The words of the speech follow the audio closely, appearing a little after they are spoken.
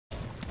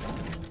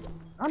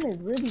I'm just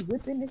really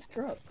whipping this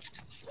truck.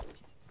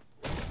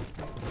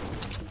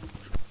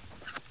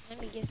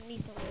 Let me get me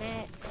some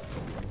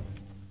mats.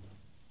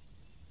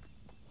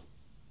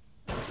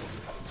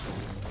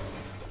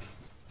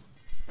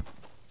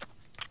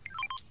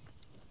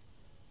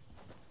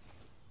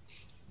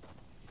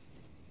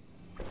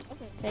 I'm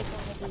gonna take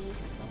one of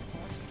these because I'm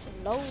going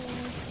slow. I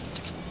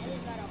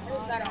just got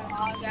a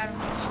hog out of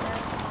my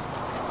chest.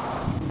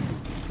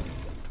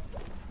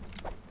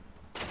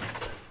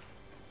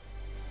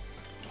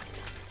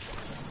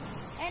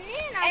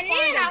 And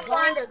then I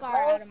find a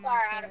gold star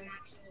out of my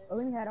chest.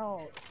 Oh, we had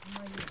all.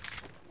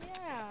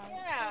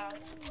 Yeah.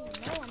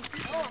 No, I'm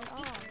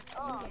keeping this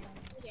off.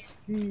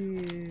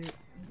 Shit.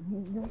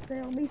 Don't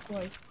tell me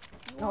twice.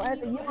 No, Want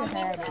after me you to- can want me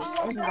have to it.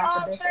 all Evan Trey?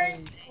 got the best Trey?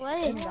 aim. What?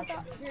 Evan got the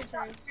Here, Trey.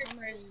 I'm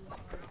gonna leave.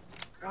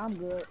 I'm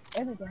good.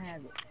 Evan can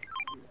have it.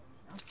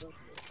 I'm good.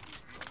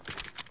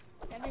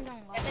 Evan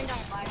don't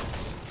like it.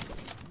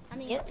 I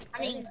mean, Yep.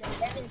 Evan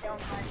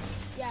don't like it.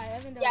 Yeah,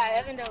 Evan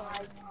don't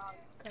like it.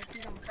 Cause he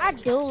don't. I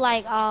do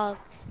like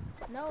Ogs.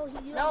 No,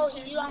 you No,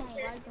 don't you like don't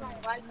them.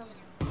 like them.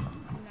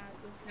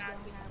 Not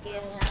if you Yeah,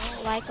 don't I have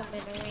don't like them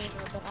in the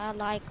arena, but I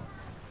like them.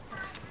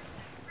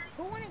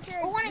 Who wanna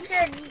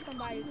carry? You need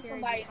somebody to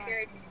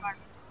carry this heart.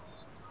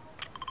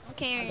 I'm I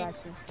carrying got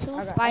you.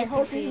 two spicy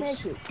Hey,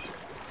 fish. make it.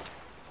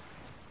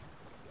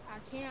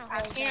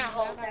 I can't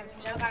hold them.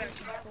 I gotta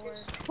suffer.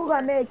 Who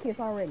got med kits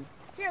already?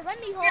 Here, let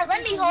me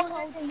hold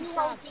this and you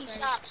hold these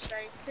shots,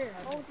 Trey. Here,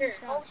 hold these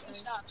shots,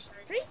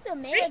 Trey. Treat the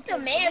man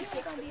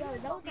kicks.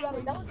 Those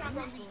are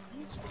gonna be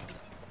useful.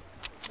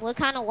 What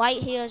kind of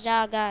white heels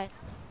y'all got?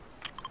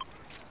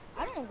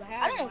 I don't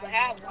have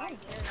one. I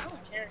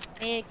don't care.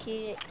 Med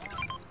kit.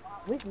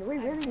 We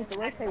really need to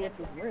rotate with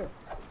this real.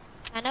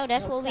 I know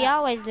that's No what we cap.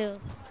 always do.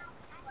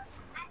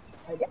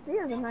 Like, this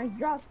is a nice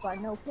drop spot,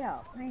 no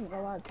cap. I ain't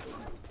gonna lie to you.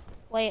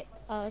 Wait,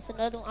 it's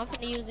another one. I'm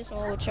finna use this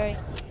one with Trey.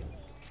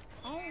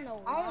 I don't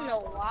know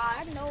why.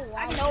 I know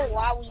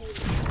why we.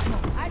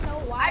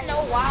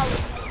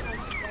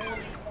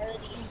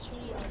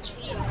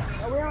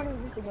 Oh, we don't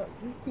even need to go.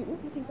 We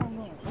can keep on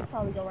going. Let's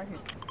probably go right here.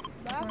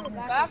 But I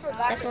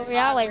forgot. That's where we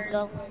always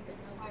go.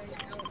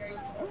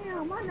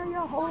 Damn, I know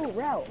your whole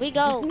route. We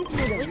go here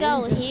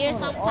All the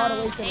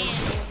sometimes, way to and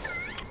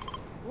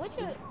What's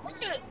your?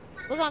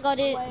 we're gonna go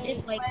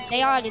this way. 'Cause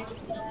they already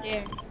looted over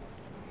there.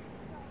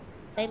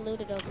 They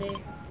looted over there.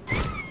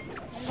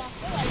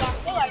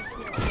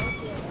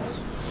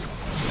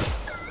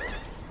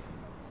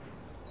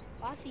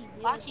 I feel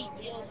like I see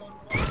deals.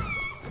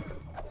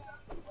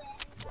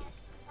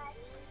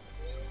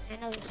 I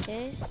know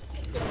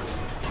sis.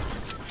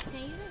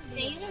 Can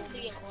you just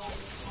be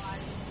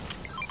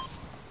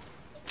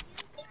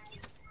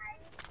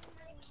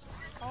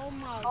Oh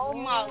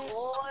my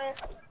lord.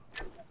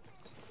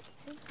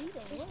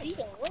 This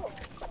beating Will.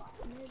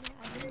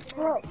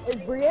 Bro, is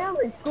Brielle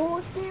in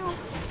school still?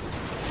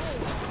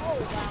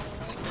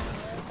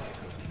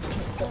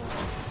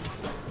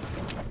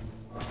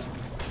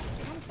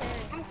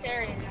 I'm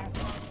carrying that.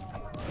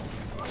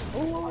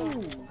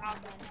 Ooh,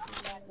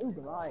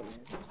 Goliath.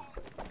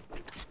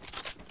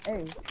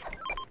 Hey,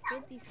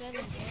 57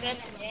 damage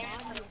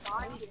to the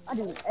body. I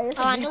do. Hey, it's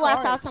a Oh, I big knew I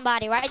card. saw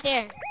somebody right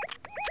there.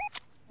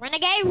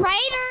 Renegade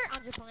Raider.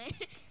 I'm just playing.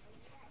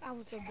 I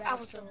was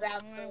about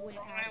to run with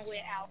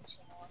out.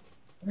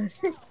 I was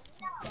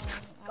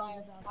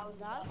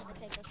gonna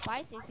take a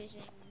spicy fish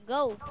and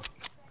go.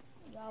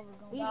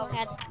 We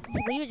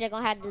was just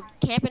gonna have to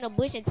camp in the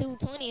bush at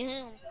 220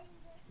 him.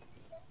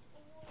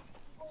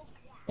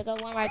 There go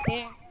one right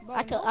there.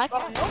 I could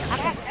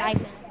snipe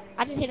him.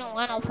 I just hit him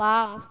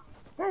 105.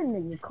 That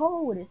nigga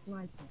cold with his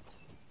sniper.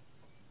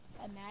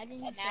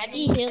 Imagine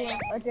He healing.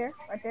 Right there.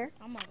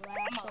 I'm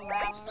gonna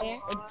laugh so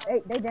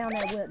hard. They down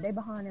that wheel. They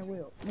behind that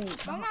wheel.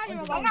 I'm not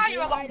even gonna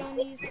light on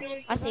these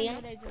kids. I see him.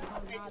 They just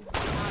gonna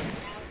knock me.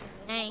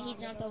 Dang, he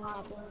jumped over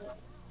my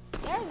bullet.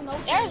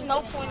 There's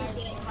no point in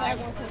getting Tag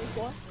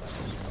 124.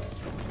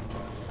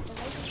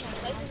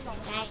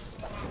 Dang.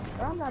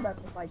 Bro, I'm not about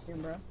to fight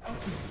them, bro.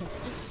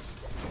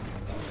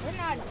 We're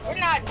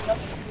not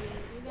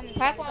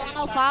Crack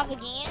 105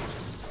 again.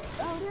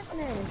 Oh, this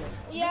man is it.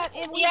 Yeah,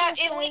 if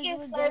we get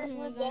service,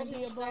 we're gonna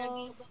be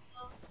above.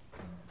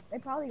 They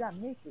probably got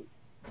Mystic.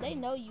 They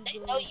know you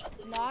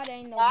good. Nah, they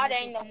ain't no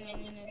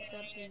team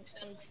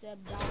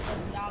except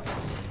Dog.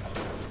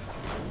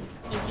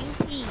 If you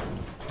peek,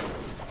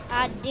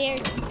 I dare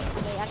you.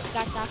 Wait, I just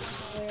got shot from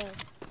somewhere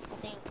else. I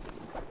think.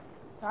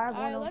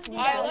 Alright, Let's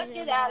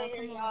get out of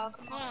here, y'all.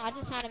 Hold on, I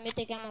just found a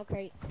mythic ammo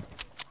crate.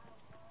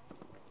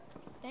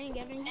 Dang,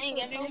 Evan, you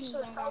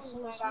should have told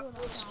me I got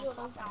full shield.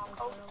 I found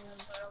coke.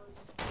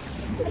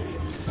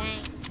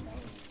 Dang.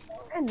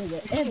 That nigga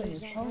Evan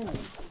is cold.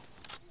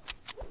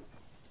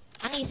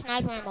 I need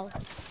sniper ammo.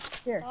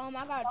 Here. I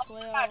got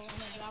 12. I'm gonna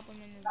drop them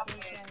in this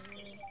bush right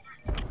here.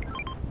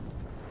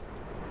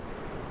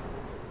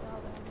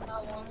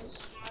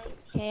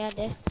 Okay,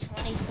 that's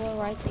 24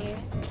 right there.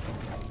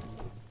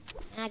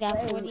 And I got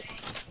 40.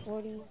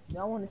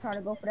 Y'all want to try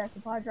to go for that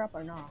supply drop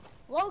or not?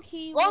 Low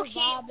key, we're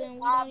vibing. We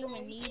don't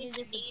even need it.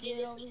 It's a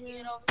kid over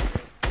here.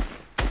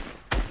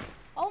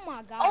 Oh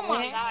my god. Oh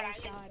my god.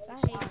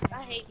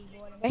 I hate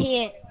keyboard. Where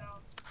he at?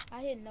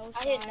 I hit no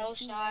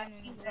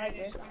shots. He Right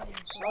there.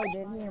 Oh,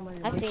 dude, he ain't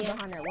running. I see him.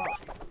 Behind that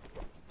rock.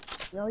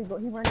 No, he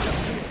running up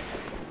here.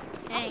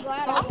 Dang. Go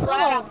ahead, Oh,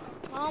 slow.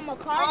 a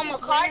car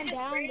just ran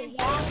down the hill.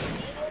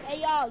 Hey,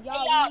 y'all, we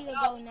need to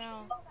go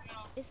now.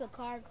 It's a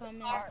car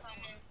coming.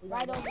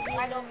 Right over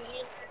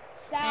here.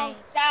 South.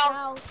 It's a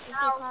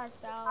car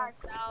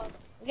south.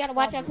 We gotta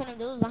watch out for them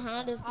dudes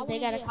behind us because they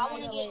gotta I come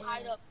wanna this get way.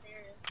 high up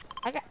there.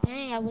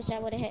 Dang, I wish I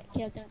would have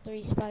kept them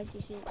 3 spicy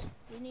fish.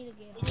 We need to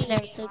get She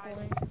never took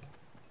one.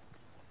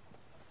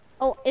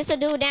 Oh, it's a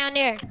dude down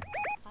there.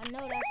 I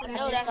know that's what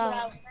what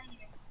I was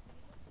saying.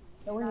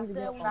 So we need to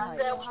get I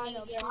said we need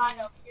to get high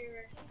up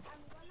here.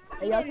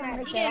 Hey, y'all trying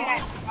to make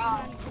that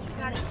off?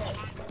 Trying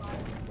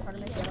Trying to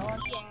make that off?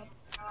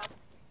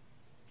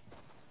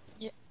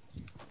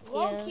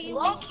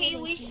 Low key,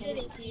 we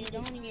shouldn't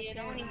don't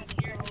even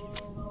care.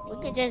 We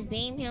could just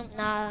beam him.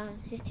 Nah,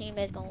 his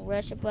teammate's gonna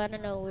rush up out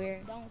of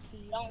nowhere. Don't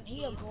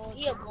he a goal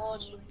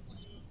shooter.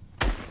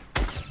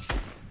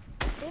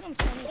 Hit him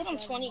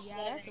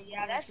 27.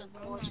 Yeah, that's a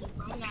goal shooter.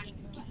 I'm not even.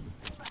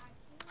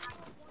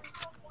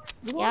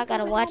 Y'all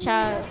gotta watch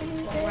out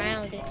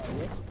surrounding.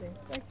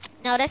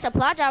 No, that's a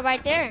supply drop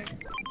right there.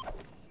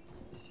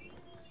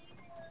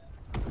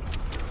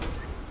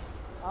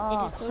 Oh, It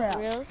just took crap.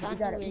 real, so I we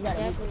gotta knew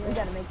exactly we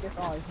gotta make this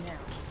ours now.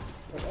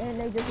 And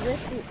they just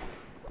risked it.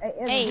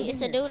 Hey,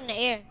 it's a dude in the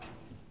air.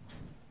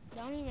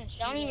 Don't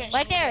even.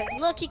 Right there.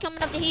 Look, he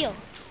coming up the hill.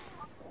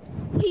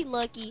 He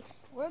lucky.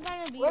 We're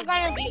gonna be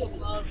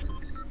above.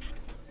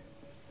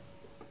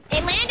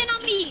 They landed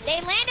on me. They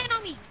landed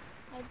on me.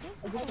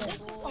 This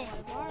is so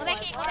hard. Go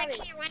back in, Ronnie.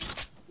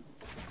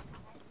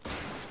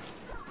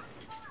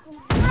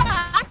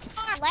 Bruh, I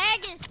start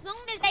lagging as soon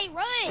as they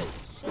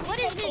rush. What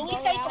is this? Can we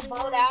take the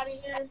boat out of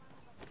here?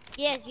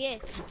 Yes.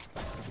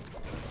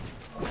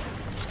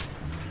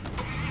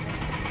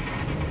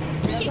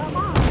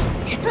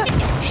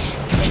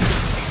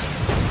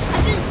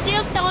 I just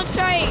dipped on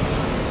Trey. I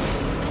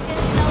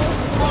just stole.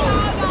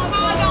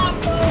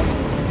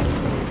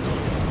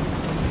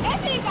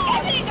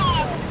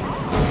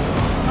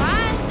 Why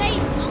is they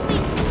only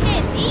shooting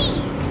at me?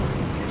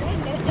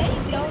 They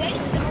so.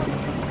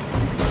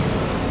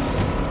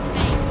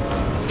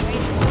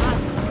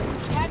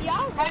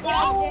 Have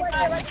y'all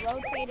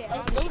rotated?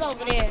 There's loot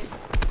over there.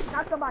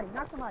 Knock somebody.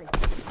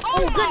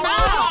 Oh, good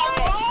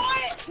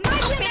night.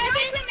 Sniper,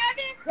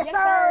 Yes,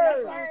 sir.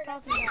 That's what I was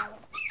talking about.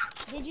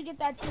 Did you get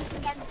that two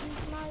snipe?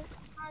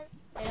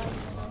 They don't even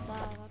know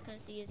five. I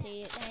couldn't see his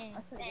head.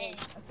 Dang.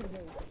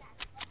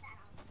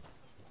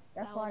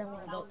 That's why I didn't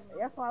want to go.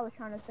 That's why I was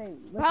trying to say.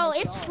 Bro,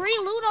 it's free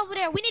loot over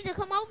there. We need to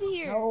come over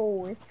here.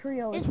 No, it's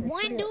trio. It's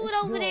one dude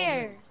over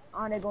there.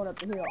 Oh, they're going up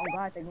the hill. Oh,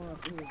 God, they're going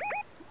up the hill.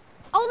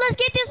 Oh, let's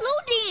get this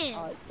loot then.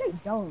 They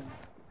don't.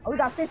 Oh, we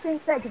got 15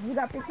 seconds.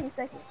 That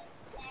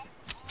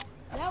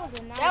was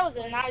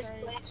a nice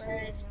play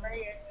for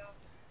spray.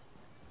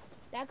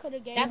 That could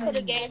have gave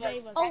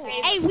us. Oh,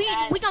 hey,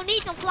 we gonna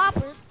need them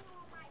floppers.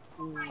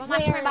 But my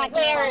sprint by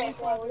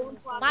default.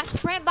 My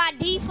sprint by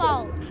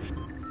default.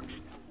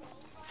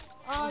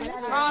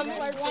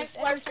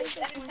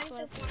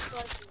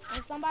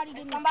 And somebody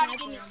give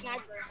me a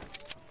sniper.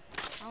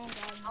 I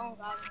don't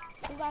got it.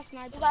 Who got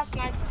sniper?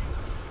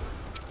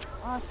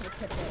 Oh, I should have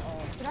kept that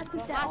off. Should I keep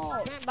But that my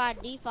off? sprint by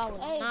default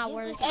was not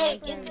worth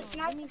Give it. the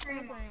sniper.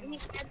 Give me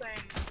sniper.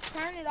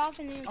 Turn it off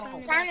and then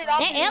Turn it off.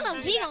 That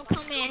LMG gonna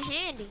come in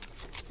handy.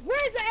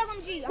 Where's the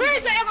LMG? I'm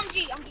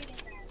getting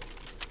that.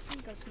 I'm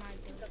gonna sniper.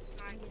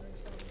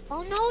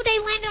 Oh no, they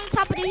landed on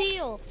top of the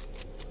hill.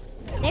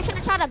 They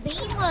finna try to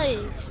beam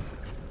us.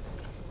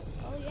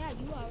 Oh yeah,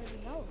 you already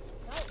know.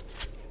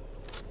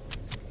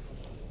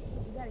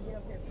 You gotta get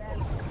up here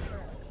fast.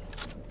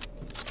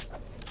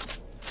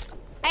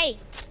 Hey,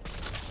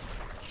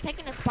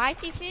 taking a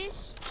spicy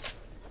fish?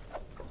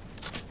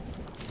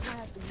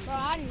 Bro,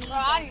 I need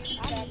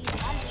that.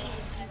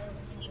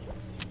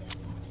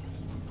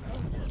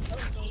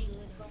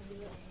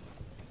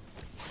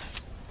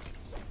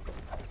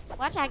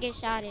 Watch I get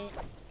shot at.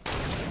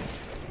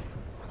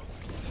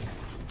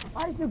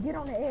 Why did you get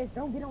on the edge?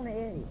 Don't get on the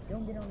edge.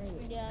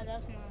 Yeah,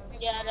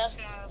 that's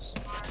my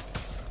smart.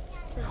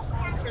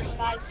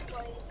 Precise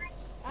play.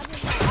 I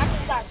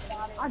just got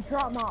shot at. I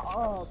dropped my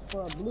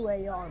blue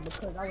AR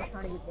because I was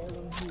trying to get the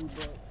LMG,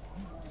 but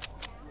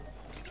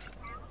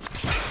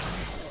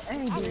I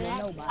ain't getting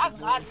nobody. I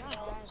got it.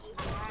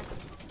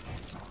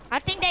 I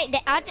think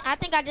I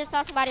think I just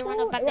saw somebody run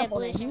up at that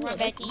bush and run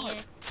back in.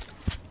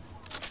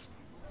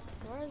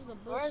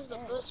 Where's the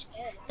bush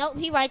at? Nope,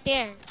 he right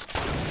there.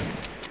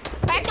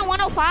 Back to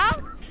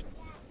 105?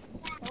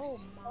 Oh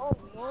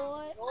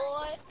my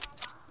lord.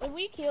 If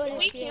we kill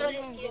this kid, we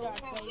gonna get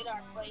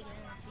our place.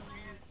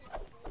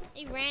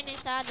 He ran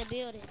inside the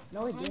building.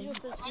 No, it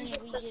didn't.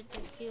 100% we get this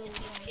kill.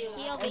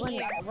 He over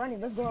here. Run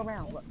it. Let's go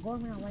around. Go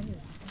around right here.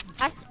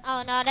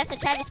 Oh no, that's a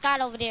Travis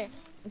Scott over there.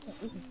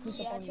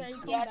 Yeah, Trey,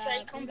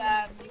 come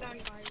back.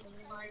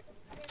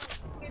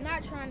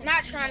 Not trying to.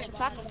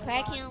 If I can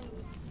crack him.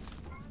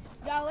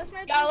 Y'all, let's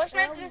make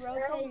this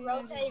early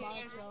rotating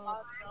and just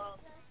box up.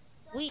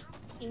 We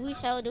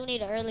sure do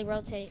need an early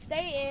rotate.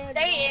 Stay air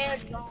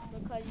zone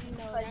because you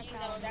know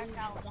that's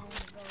how it's going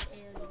to go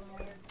air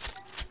zone.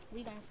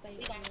 We gonna stay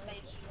air.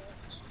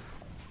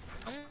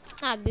 I'm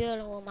not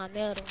building with my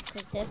metal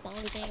because that's the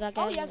only thing I got.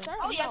 Oh yes sir.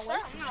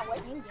 I'm not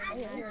waiting.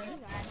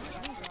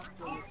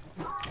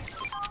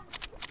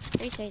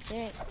 Appreciate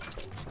that.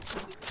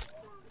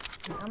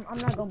 I'm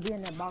not gonna be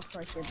in that box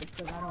right there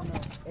because I don't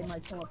know. They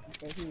might come up and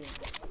stay here.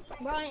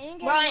 Bro, in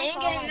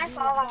game, that's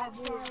all I have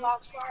to do is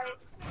box fight.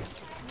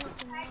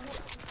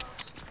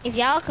 If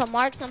y'all can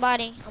mark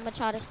somebody, I'm gonna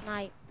try to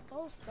snipe.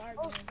 Go start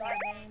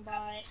game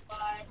by.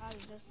 I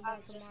was just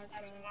about to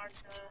mark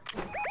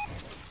that.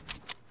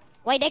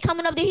 Wait, they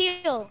coming up the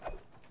hill.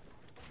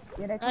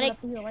 Yeah, they come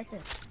up the hill right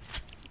there.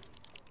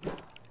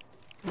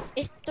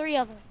 It's 3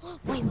 of them.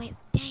 Wait,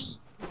 dang.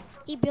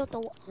 He built the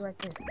wall. Right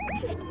there.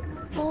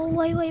 Oh,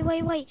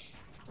 wait.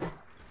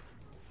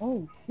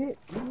 Oh, shit.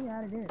 Get me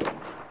out of there.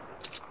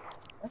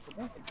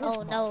 That's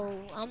Oh,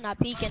 no. I'm not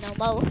peeking no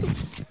more.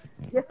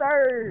 Yes,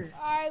 sir.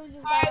 Alright, we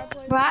just gotta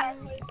play.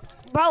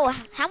 Bro,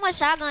 how much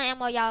shotgun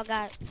ammo y'all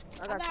got?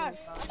 I got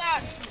 4.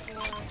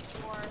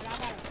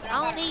 I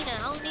don't need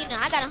none.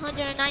 I got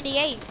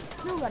 198.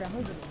 You got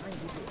 190.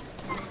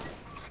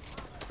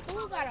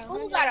 Who got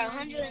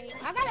 100?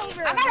 I got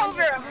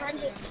over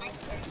 100.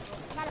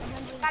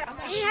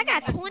 Hey, I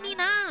got 29.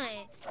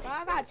 Bro, I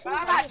got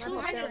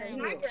 200.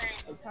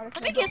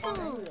 Let me get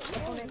some.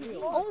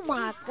 Oh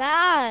my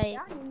god.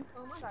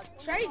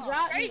 Trey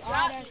dropped me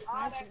all that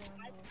sniper.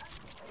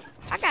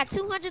 I got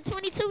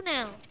 222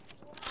 now.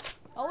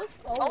 Oh, it's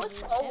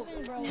over.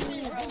 Evan, bro.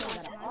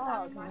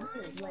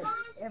 Like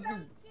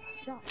every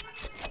shot.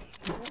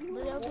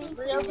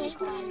 Real game.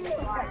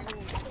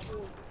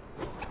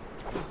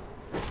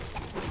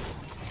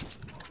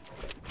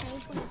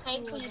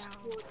 Can't please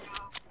cool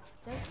down.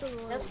 That's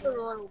the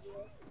rule.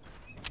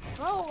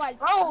 Bro,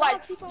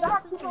 keep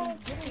on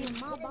getting in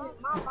my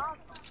box.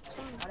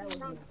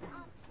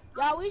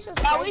 Y'all, we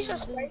should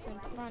spray in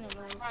front of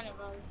us.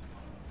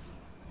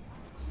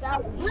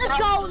 Let's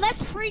go.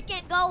 Let's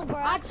freaking go, bro.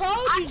 I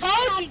told you.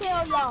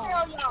 Tell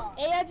y'all.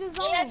 Edge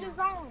is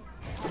on.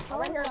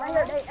 Right here.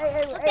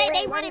 Hey, Look,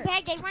 they running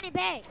back.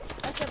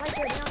 That's it right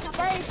there.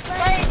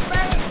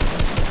 Spray.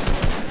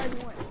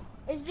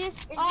 It's the East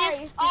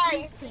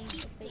team.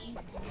 It's the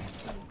East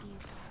team.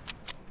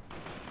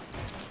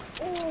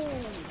 Ooh.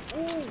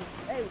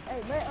 Hey,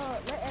 let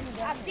Evan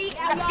down. I see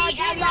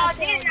y'all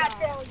did not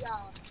tell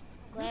y'all.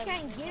 We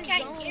can't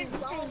get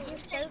zone. We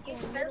can't get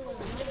circle.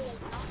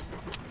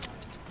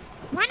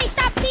 Ronnie,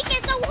 stop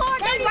peeking so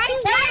hard. They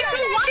right there.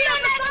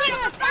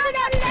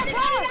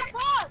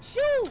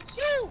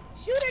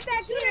 Shoot at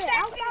that kid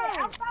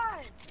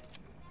outside.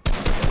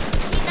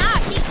 He not.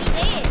 He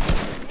dead.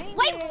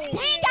 Wait, dang,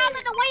 y'all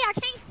in the way. I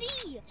can't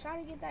see. Try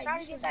to get that.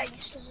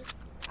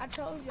 I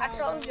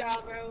told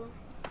y'all, bro.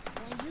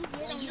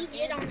 When you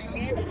get on the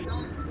head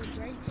zone, it's a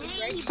great.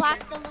 He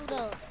boxed the loot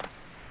up.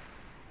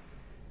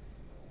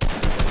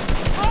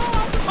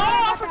 I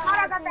forgot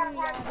I got that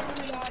hard.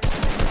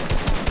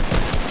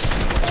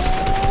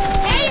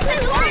 Hey, it's a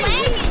new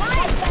lagging.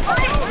 It's a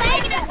new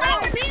lagging inside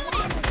the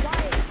building.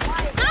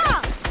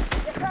 Stop.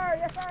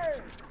 Yes, sir.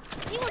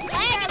 He was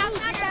lagging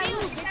outside the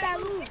building. Get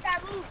that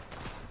loot.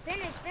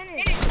 Finish.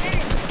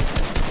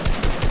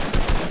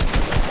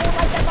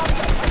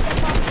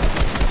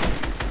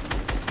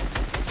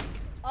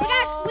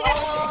 We got.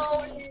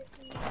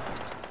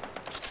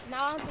 No, I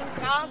don't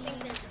think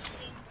that's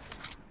cheating.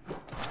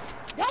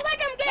 Don't let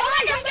them get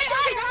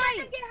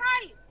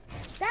high.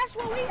 That's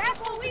what we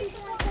supposed to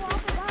do. I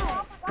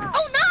forgot.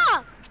 Oh no!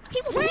 He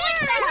was one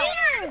tap.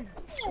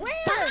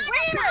 Where?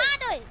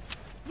 Behind us.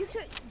 You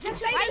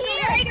just Right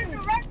say here. the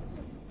direction.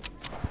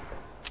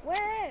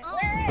 Where?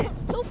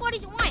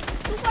 241.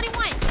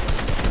 241.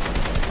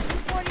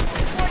 241.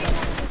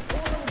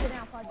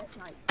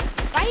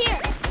 Right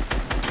here.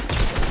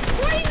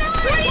 49.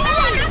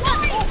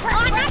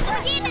 I'm not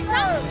gonna get in the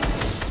zone.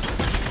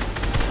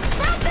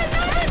 Drop the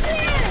number 10.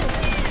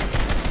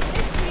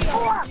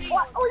 Oh,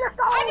 yes,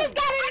 sir. I just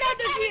got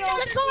another kill.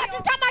 Let's go. I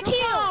just got my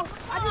kill.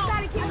 I just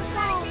got a kill.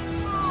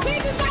 He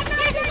just got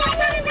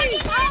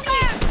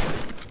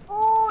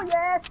Oh,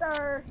 yes,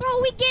 sir. Bro,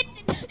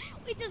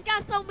 we just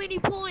got so many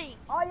points.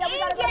 Oh, yeah, we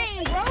got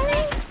game, bro.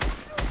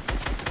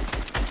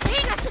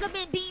 Dang, I should have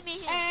been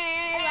beaming him.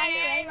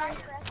 Hey, right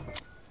here.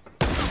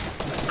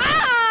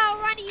 Ah,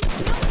 Ronnie, you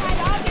killed my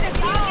Y'all get a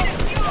kill.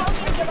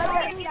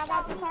 I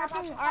got this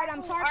harpoon. Alright,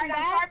 I'm tarping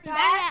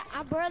back.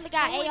 I barely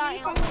got AR.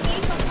 I'm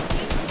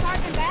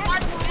tarping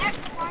back.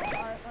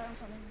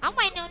 I'm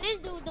waiting on this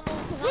dude to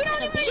move because We I'm don't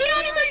gonna even beat need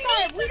him.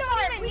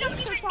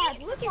 to tarp.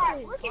 Look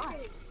at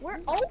this. We're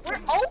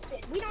open.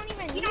 We don't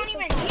even need to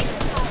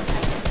tarp.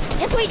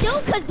 Yes, we do,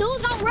 because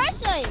dudes don't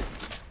rush us.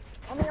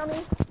 On me.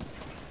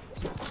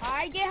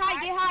 Alright, get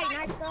high.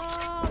 Nice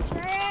stuff,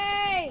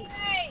 Trey.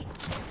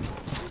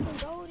 You can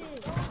go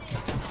this.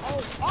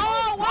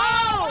 Oh,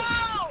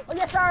 wow. Oh,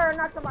 yes, sir.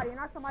 Knock somebody.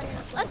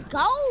 Let's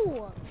go.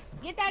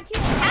 Get that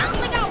kill. I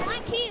only got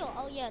 1 kill.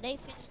 Oh, yeah. they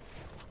finished.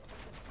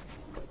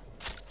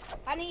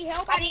 I need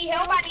help. I need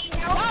help.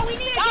 No, we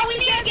need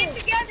to get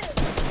together.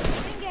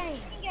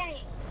 Sing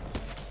game.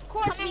 Of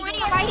course, Coming we right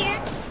do. here, right here.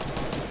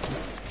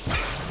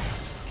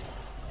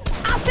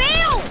 I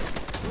failed!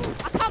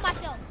 I caught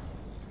myself.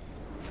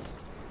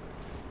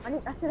 I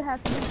should have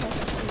some info.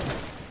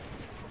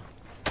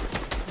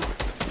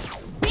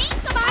 Beat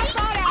somebody!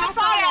 I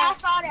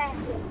saw that.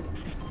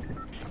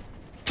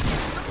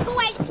 I'm 2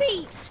 HP.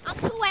 I'm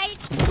 2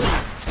 HP.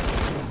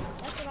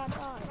 That's what I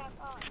thought.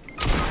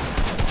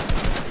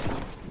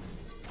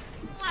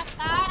 Oh my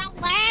god, I'm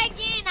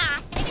lagging. I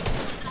hate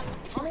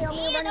On me, the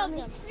end of on me.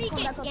 the Come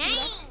freaking back up,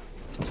 game.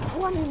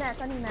 Oh, I need max.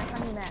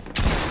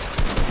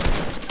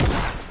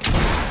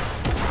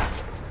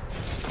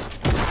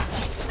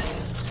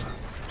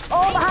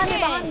 Oh, behind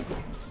me.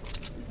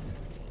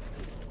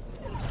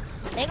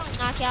 They gonna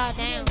knock y'all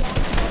down. Good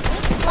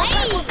play.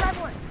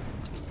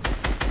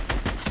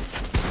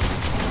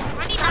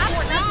 I need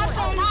knock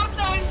one.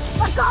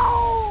 Let's go!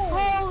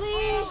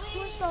 Holy,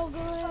 we're so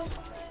good.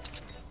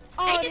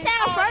 Ain't this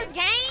our first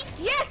game?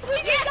 Yes, we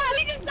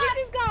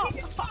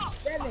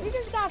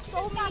just got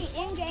so many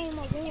in-game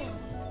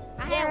events.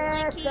 I had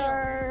one kill.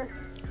 Sir.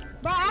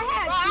 Bro, I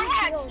had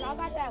 2 kills. I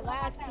got that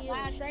last kill.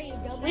 Trey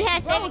double. We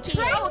had 7 kills.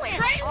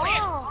 Trey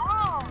went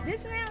off.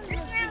 This round is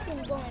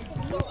freaking going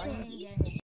decent.